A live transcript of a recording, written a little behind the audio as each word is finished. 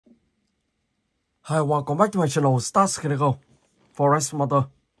Hi, welcome back to my channel, Stars Clinical Forest Motor.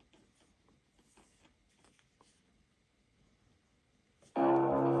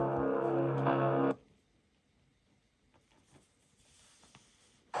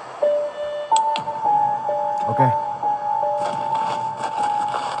 Okay.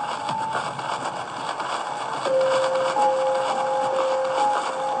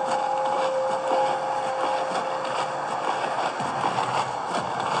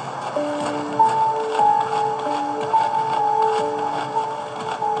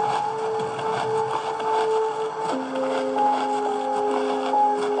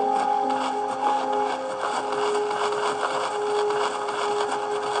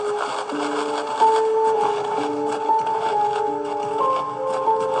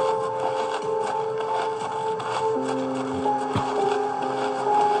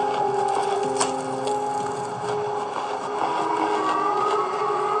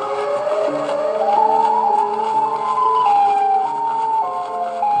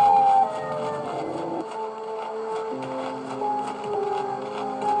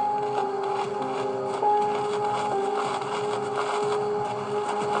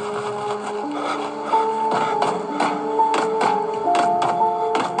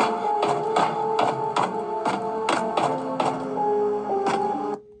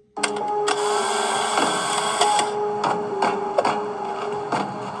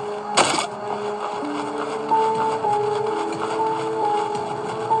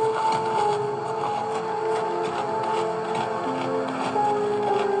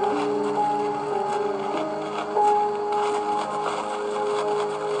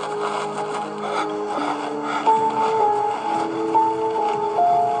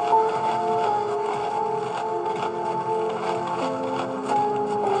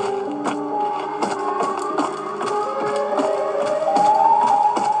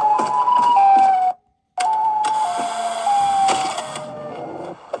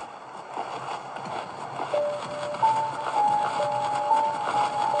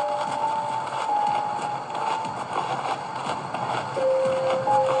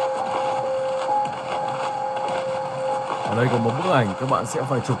 Ở đây có một bức ảnh các bạn sẽ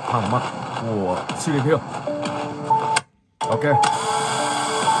phải chụp thẳng mặt của ceiling hill. Ok.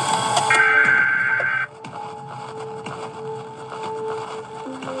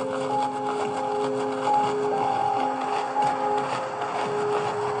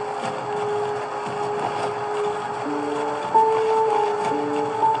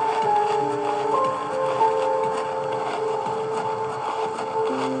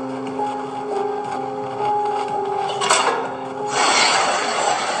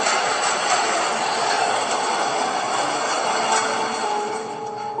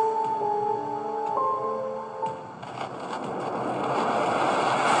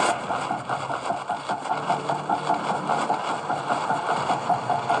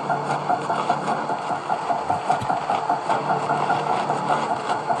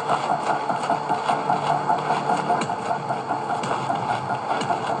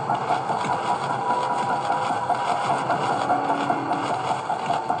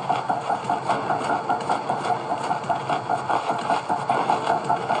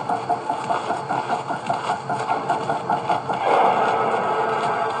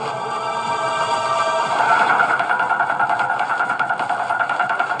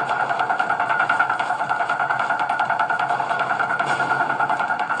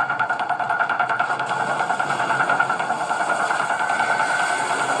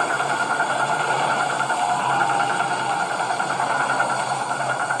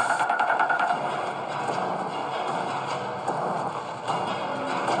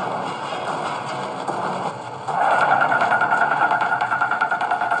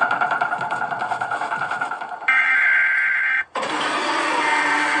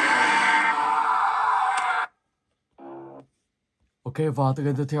 Ok, và tựa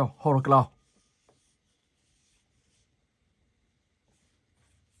game tiếp theo, Horror Cloud.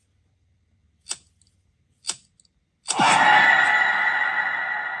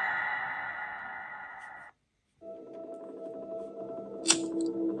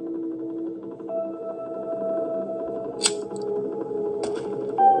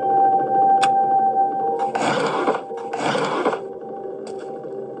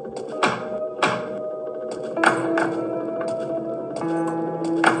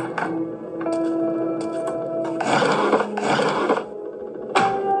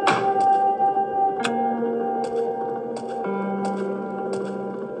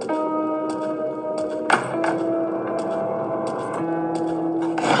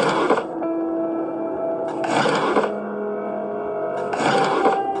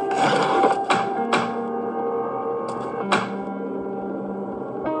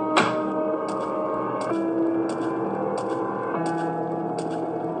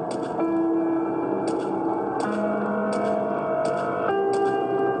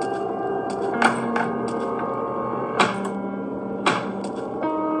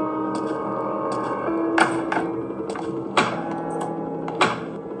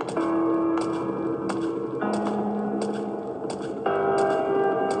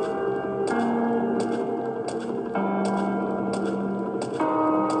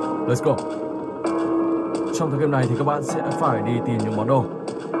 Let's go. Trong tựa game này thì các bạn sẽ phải đi tìm những món đồ.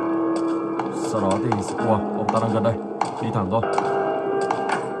 Sau đó thì ông ta đang gần đây. Đi thẳng thôi.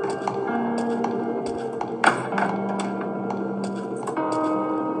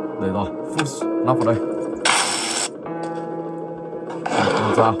 Đây rồi, Fuss nắp vào đây. Một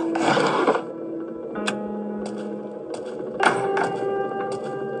con dao.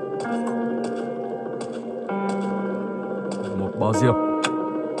 Một bao diêm.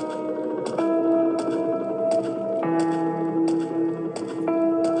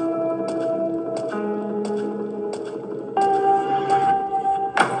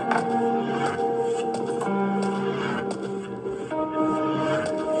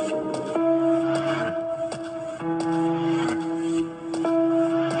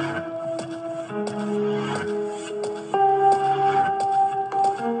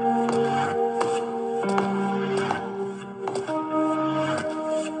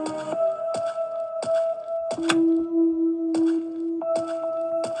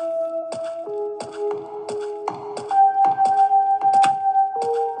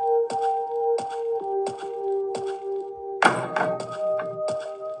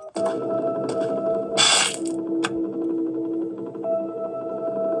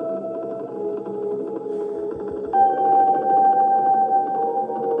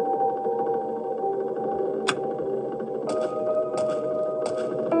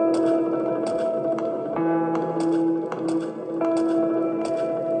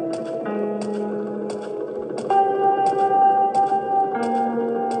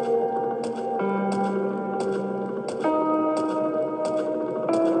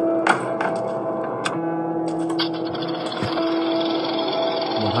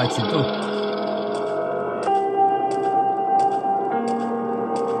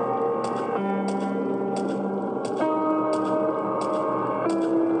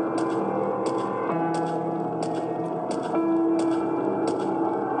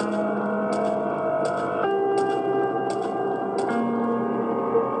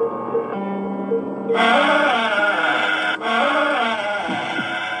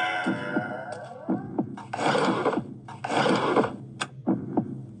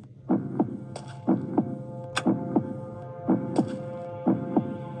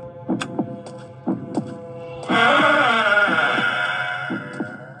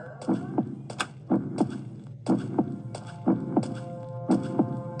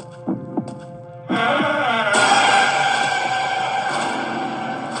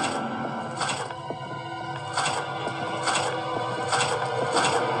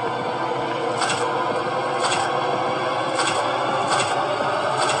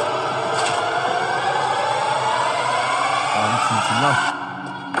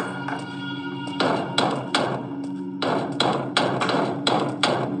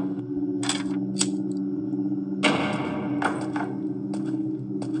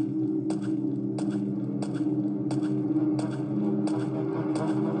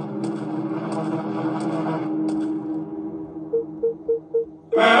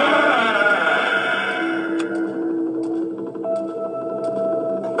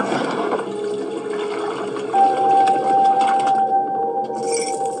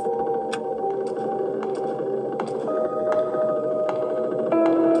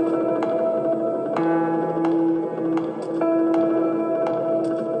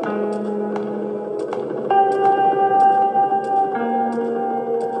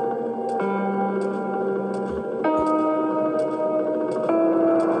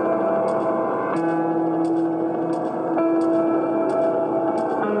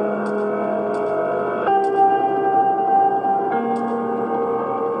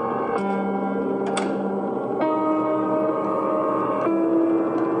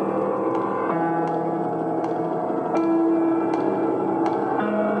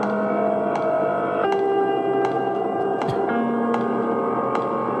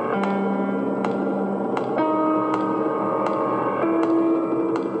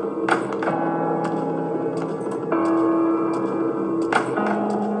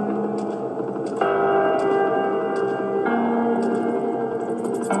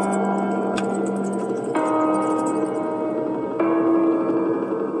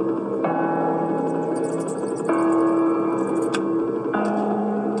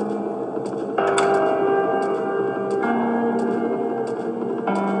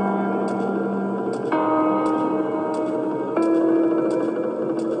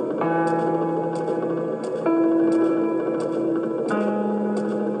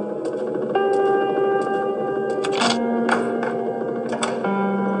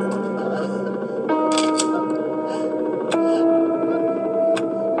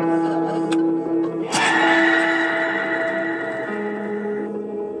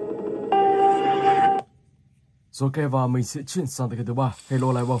 Rồi ok, và mình sẽ chuyển sang tới cái thứ ba,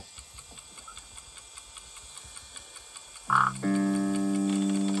 Hello Level.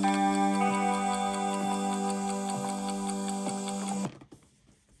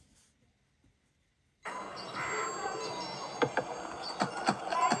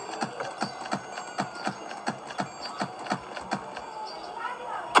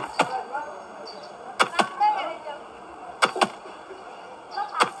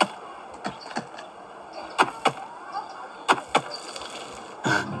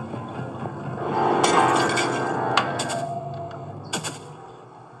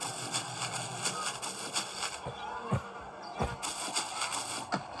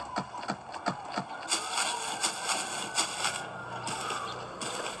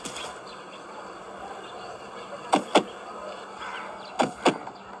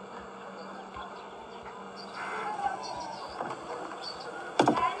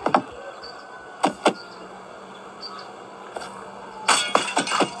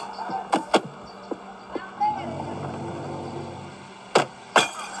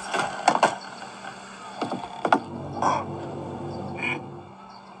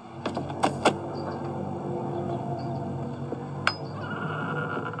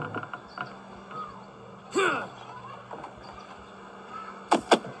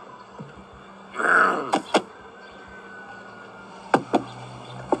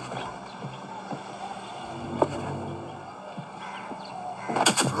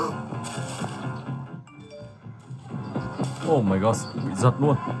 Oh my god, bị giật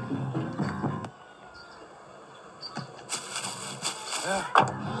luôn.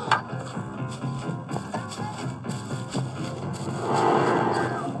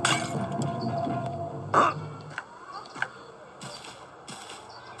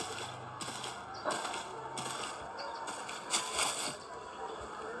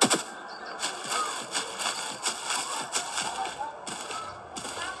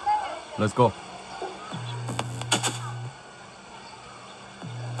 Let's go.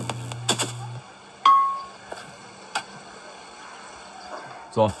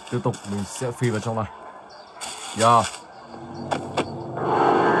 Rồi, tiếp tục mình sẽ phi vào trong này. Yeah.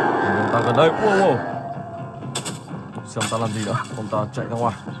 Ông ta gần đây. Wow. Xem ta làm gì nữa. Ông ta chạy ra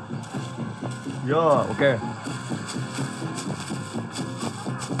ngoài. Yeah, ok.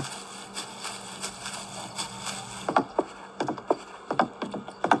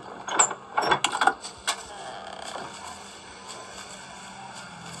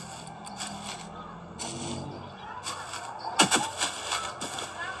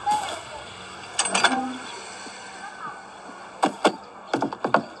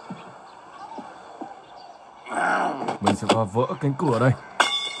 Mình sẽ phá vỡ cánh cửa đây.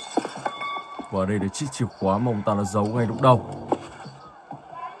 Và đây là chiếc chìa khóa mà ông ta đã giấu ngay lúc đầu.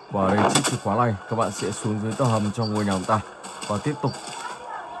 Và đây chiếc chìa khóa này các bạn sẽ xuống dưới tầng hầm trong ngôi nhà ông ta và tiếp tục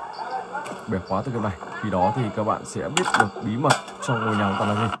bẻ khóa từ cái này. Khi đó thì các bạn sẽ biết được bí mật trong ngôi nhà ông ta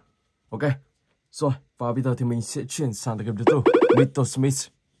là gì. Ok. Rồi, và bây giờ thì mình sẽ chuyển sang tới game thứ tư, Mr. Smith.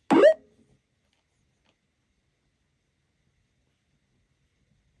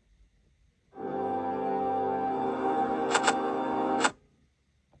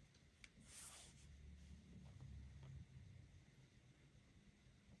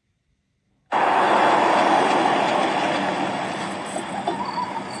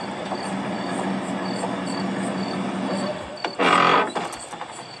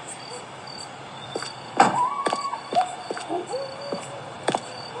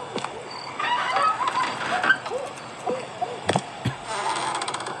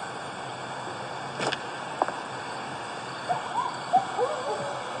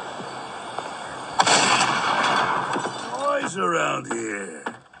 Around here.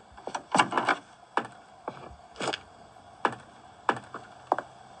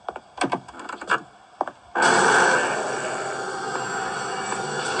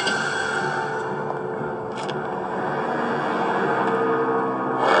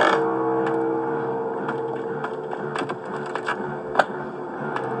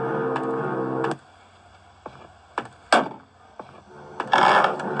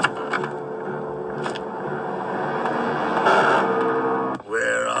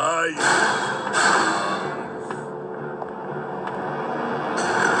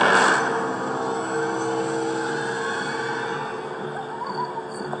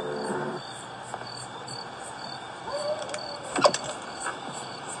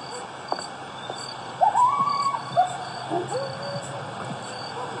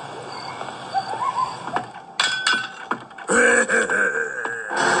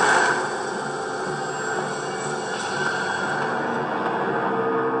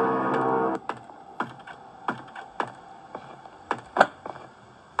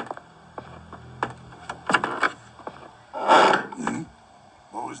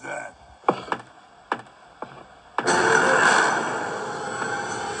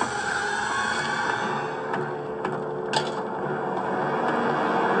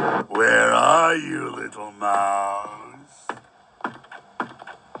 are you, little mouse?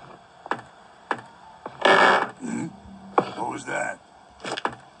 What was that?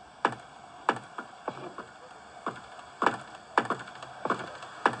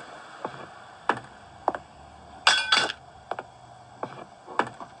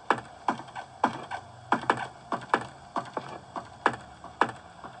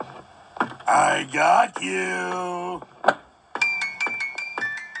 I got you.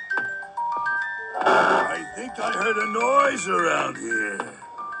 I think I heard a noise around here.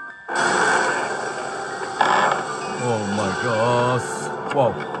 Oh my gosh.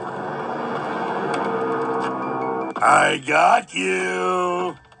 Wow. I got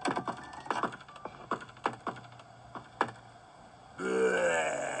you.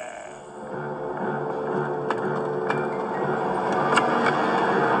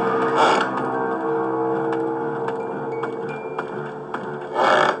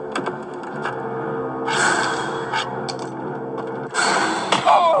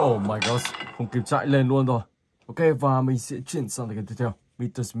 Oh my gosh. Không kịp chạy lên luôn rồi. Ok, và mình sẽ chuyển sang cái tiếp theo.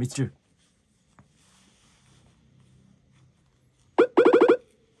 Mr. Smith.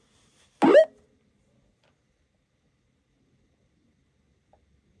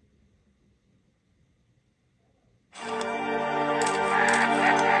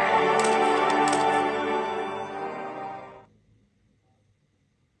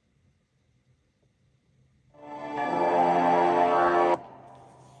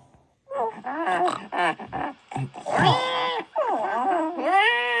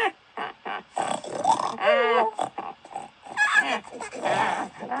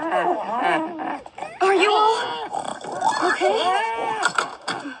 Are you all okay?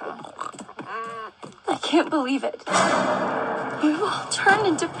 I can't believe it. You all turned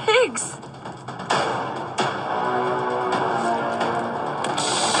into pigs.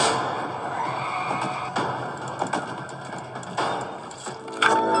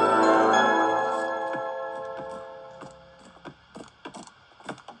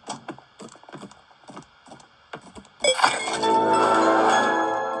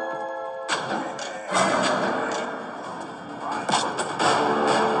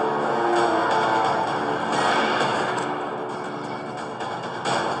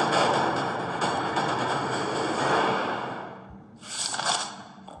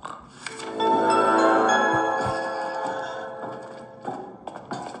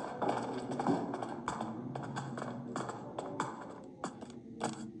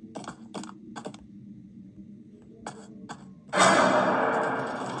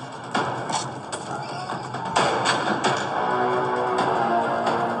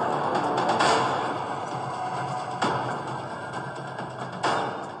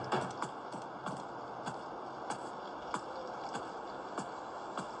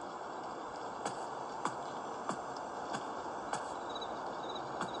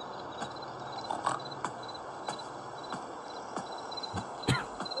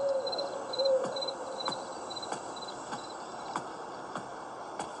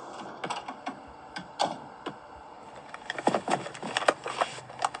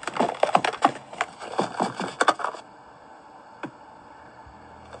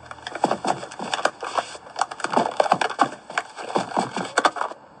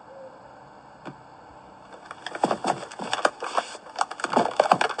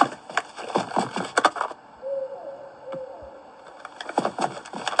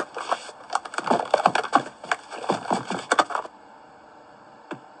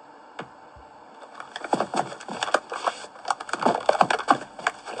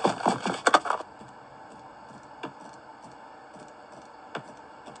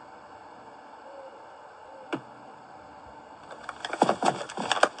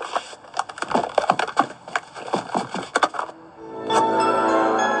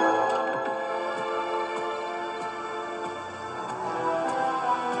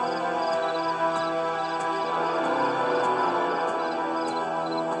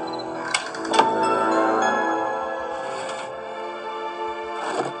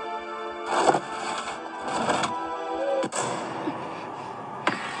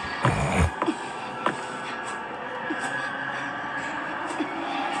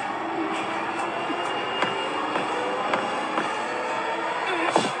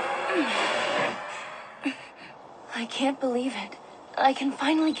 I can't believe it. I can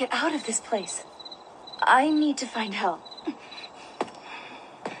finally get out of this place. I need to find help.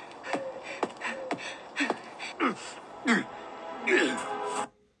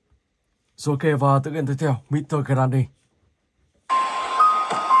 Rồi ok, và tự nhiên tiếp theo, Mr. Grande.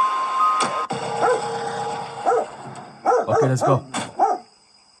 Ok, let's go.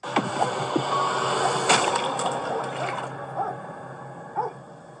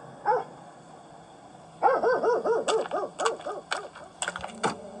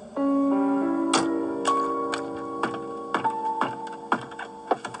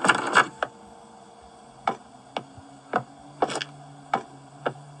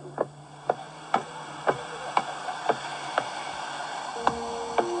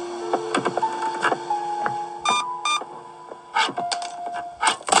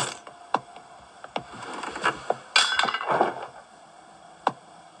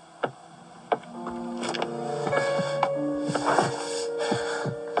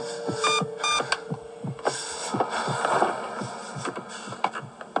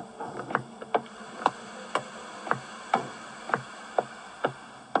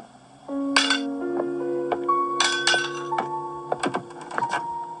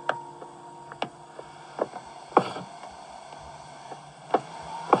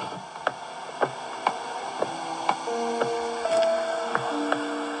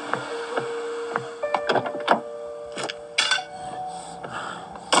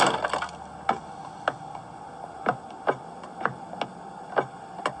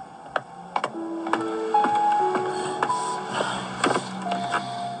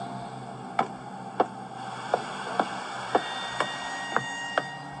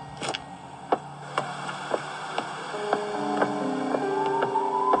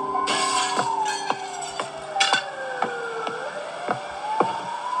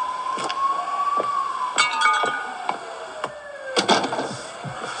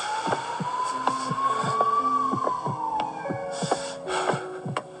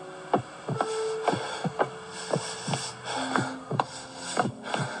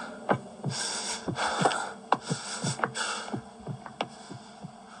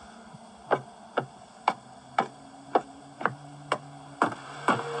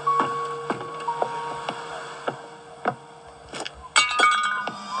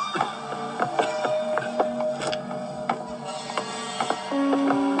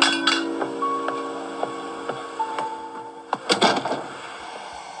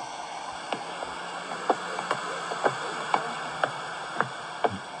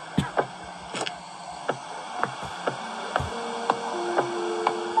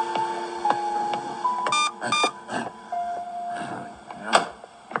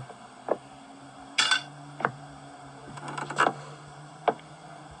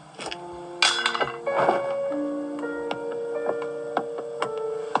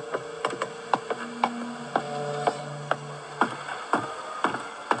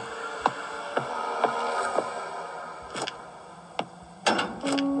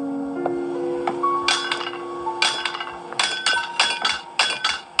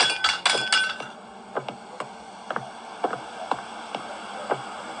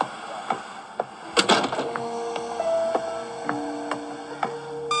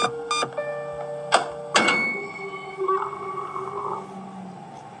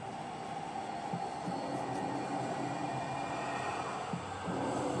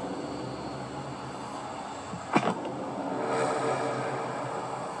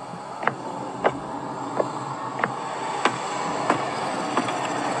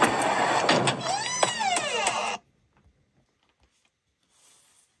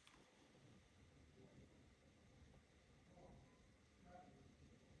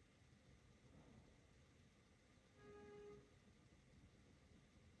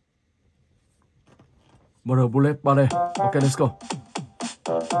 Motor Bullet 3D. Ok, let's go.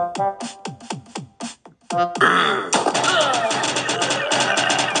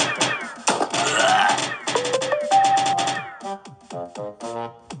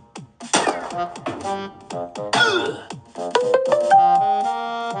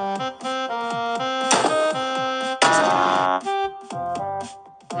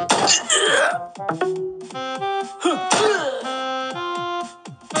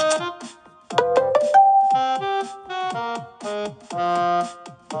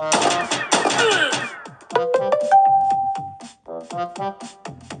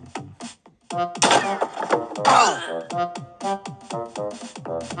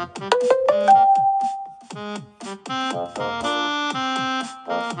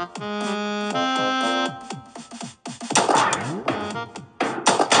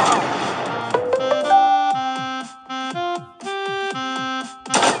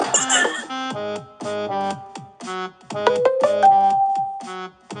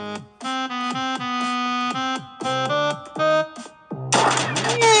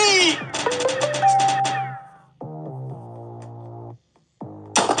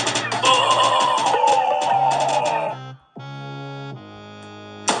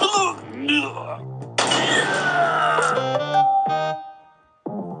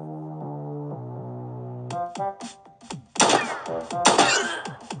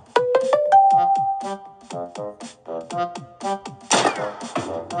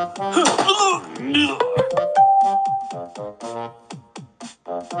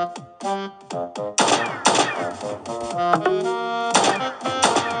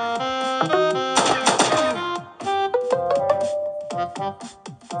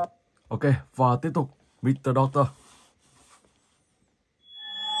 Ok, và tiếp tục Mr. Doctor.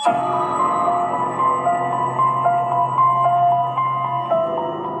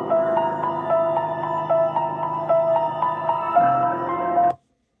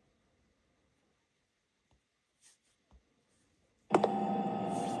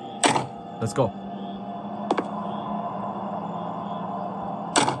 Let's go.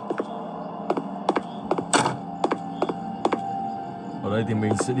 Ở đây thì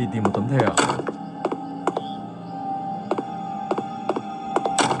mình sẽ đi tìm một tấm thẻ ạ.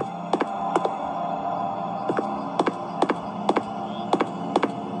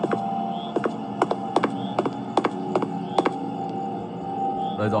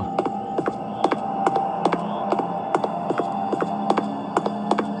 Đây rồi.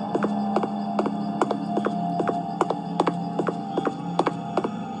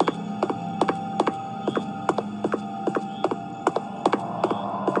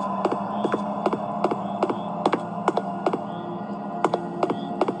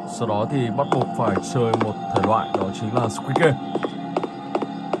 Sau đó thì bắt buộc phải chơi một thể loại, đó chính là Squid Game.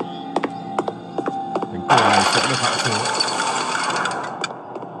 Cánh cửa này sẽ được hạ xuống.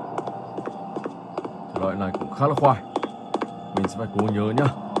 Thể loại này cũng khá là khoai. Mình sẽ phải cố nhớ nhá.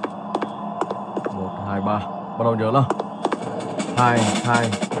 1, 2, 3. Bắt đầu nhớ nào. 2,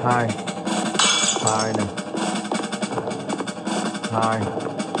 2, 2. 2 này. 2.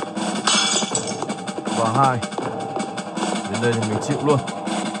 Và 2. Đến đây thì mình chịu luôn.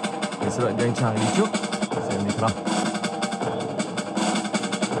 Mình sẽ đợi cho anh chàng đi trước xem như thế nào.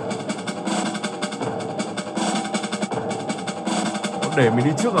 Để mình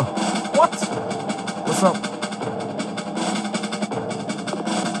đi trước à? What? What's up?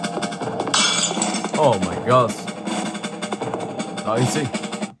 Oh my god. Đó, easy.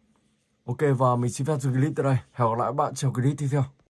 Ok, và mình xin phép dừng clip tại đây. Hẹn gặp lại các bạn trong clip tiếp theo.